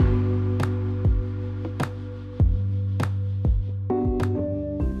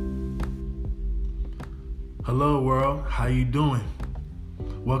How you doing?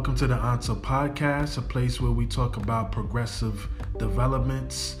 Welcome to the Answer Podcast, a place where we talk about progressive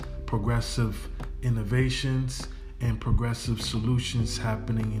developments, progressive innovations, and progressive solutions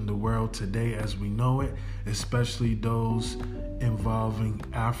happening in the world today as we know it, especially those involving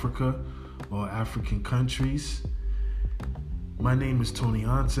Africa or African countries. My name is Tony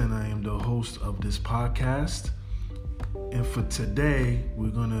Answer, and I am the host of this podcast. And for today, we're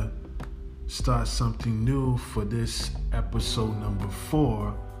going to start something new for this episode number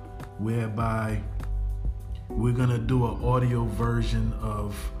 4, whereby we're going to do an audio version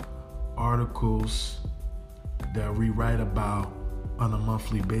of articles that we write about on a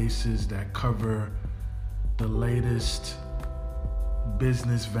monthly basis that cover the latest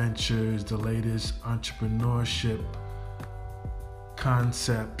business ventures, the latest entrepreneurship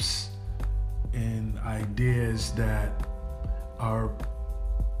concepts and ideas that are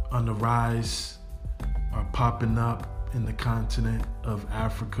on the rise, are popping up in the continent of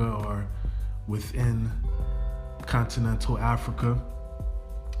Africa or within continental Africa.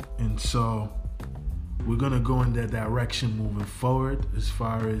 And so we're going to go in that direction moving forward as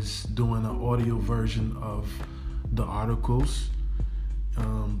far as doing an audio version of the articles.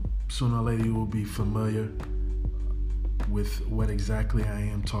 Sooner or later you will be familiar with what exactly I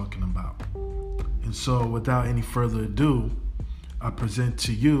am talking about. And so without any further ado, I present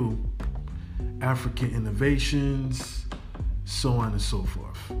to you African innovations, so on and so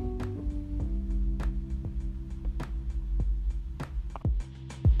forth.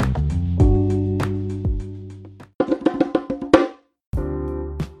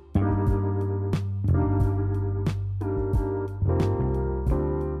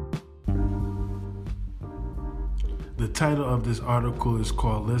 The title of this article is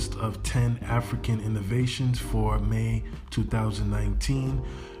called List of 10 African Innovations for May 2019,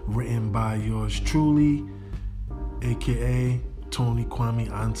 written by yours truly, aka Tony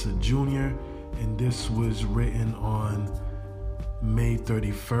Kwame Answer Jr., and this was written on May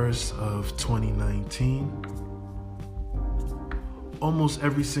 31st of 2019. Almost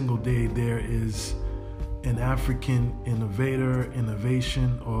every single day there is an African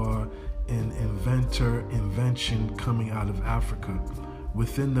innovation, or an invention coming out of Africa.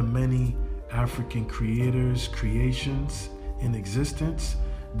 Within the many African creations in existence,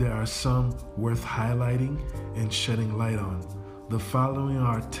 there are some worth highlighting and shedding light on. The following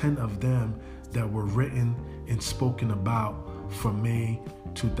are 10 of them that were written and spoken about for May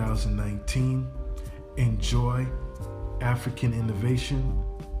 2019. Enjoy African innovation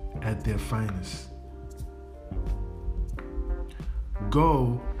at their finest.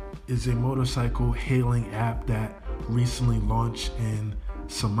 Go is a motorcycle hailing app that recently launched in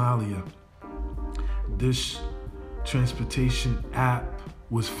Somalia. This transportation app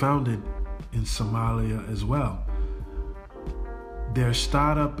was founded in Somalia as well. Their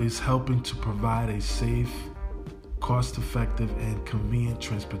startup is helping to provide a safe, cost-effective, and convenient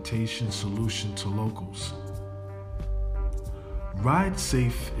transportation solution to locals.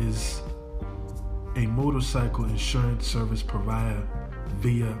 RideSafe is a motorcycle insurance service provider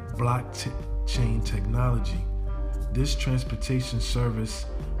via blockchain technology. This transportation service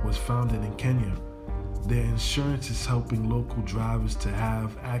was founded in Kenya. Their insurance is helping local drivers to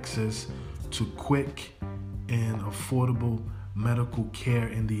have access to quick and affordable medical care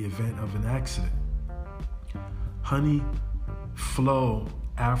in the event of an accident. Honey Flow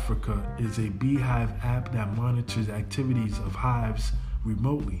Africa is a beehive app that monitors activities of hives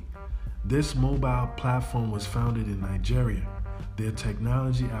remotely. This mobile platform was founded in Nigeria. Their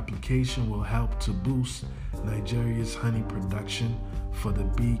technology application will help to boost Nigeria's honey production for the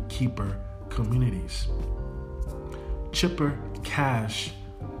beekeeper communities. Chipper Cash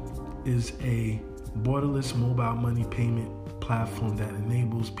is a borderless mobile money payment platform that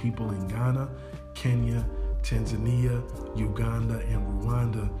enables people in Ghana, Kenya, Tanzania, Uganda, and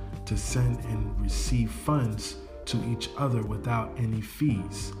Rwanda to send and receive funds to each other without any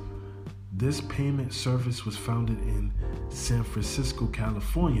fees. This payment service was founded in San Francisco,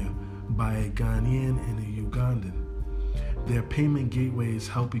 California by a Ghanaian and a Ugandan. Their payment gateway is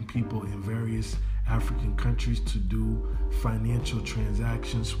helping people in various African countries to do financial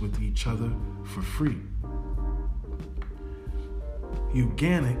transactions with each other for free.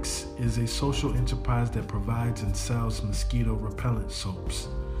 Euganics is a social enterprise that provides and sells mosquito repellent soaps.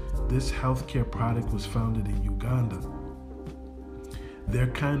 This healthcare product was founded in Uganda. Their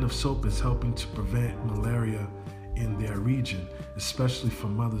kind of soap is helping to prevent malaria in their region, especially for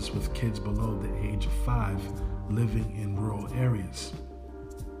mothers with kids below the age of 5 living in rural areas.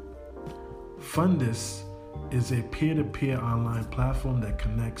 Fundus is a peer-to-peer online platform that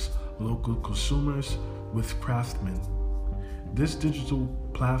connects local consumers with craftsmen. This digital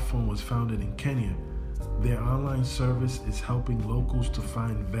platform was founded in Kenya. Their online service is helping locals to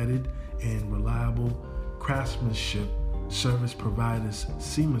find vetted and reliable craftsmanship service providers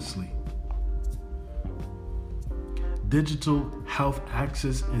seamlessly. Digital Health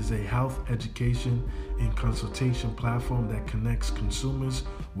Access is a health education and consultation platform that connects consumers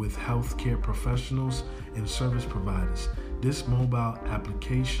with healthcare professionals and service providers. This mobile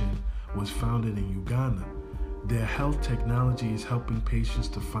application was founded in Uganda. Their health technology is helping patients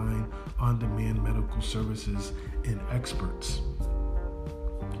to find on-demand medical services and experts.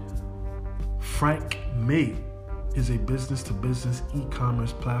 FrankMate is a business-to-business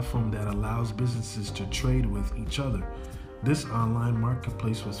e-commerce platform that allows businesses to trade with each other. This online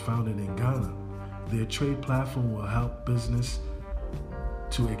marketplace was founded in Ghana. Their trade platform will help business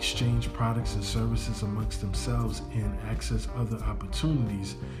to exchange products and services amongst themselves and access other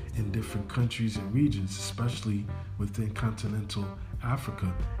opportunities in different countries and regions, especially within continental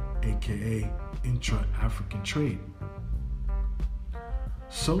Africa, aka intra-African trade.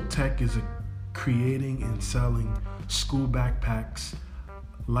 SoTech is creating and selling school backpacks,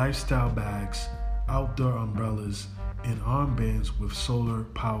 lifestyle bags, outdoor umbrellas, and armbands with solar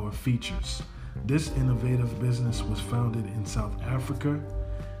power features. This innovative business was founded in South Africa.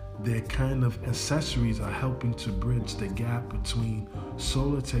 Their kind of accessories are helping to bridge the gap between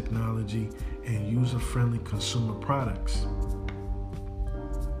solar technology and user-friendly consumer products.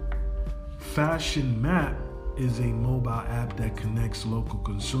 Fashion Map is a mobile app that connects local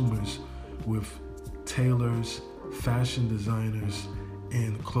consumers with tailors, fashion designers,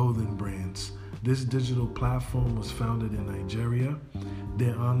 and clothing brands. This digital platform was founded in Nigeria.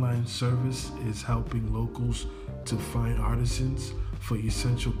 Their online service is helping locals to find artisans for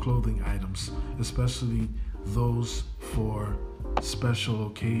essential clothing items, especially those for special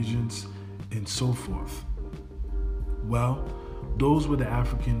occasions and so forth. Well, those were the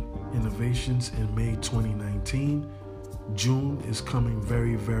African innovations in May 2019. June is coming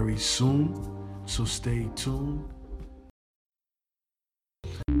very, very soon, so stay tuned.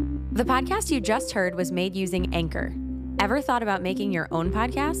 The podcast you just heard was made using Anchor. Ever thought about making your own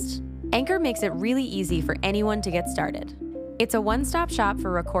podcast? Anchor makes it really easy for anyone to get started. It's a one-stop shop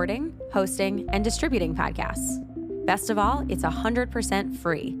for recording, hosting, and distributing podcasts. Best of all, it's 100%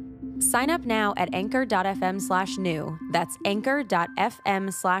 free. Sign up now at anchor.fm/new. That's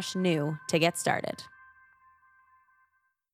anchor.fm/new to get started.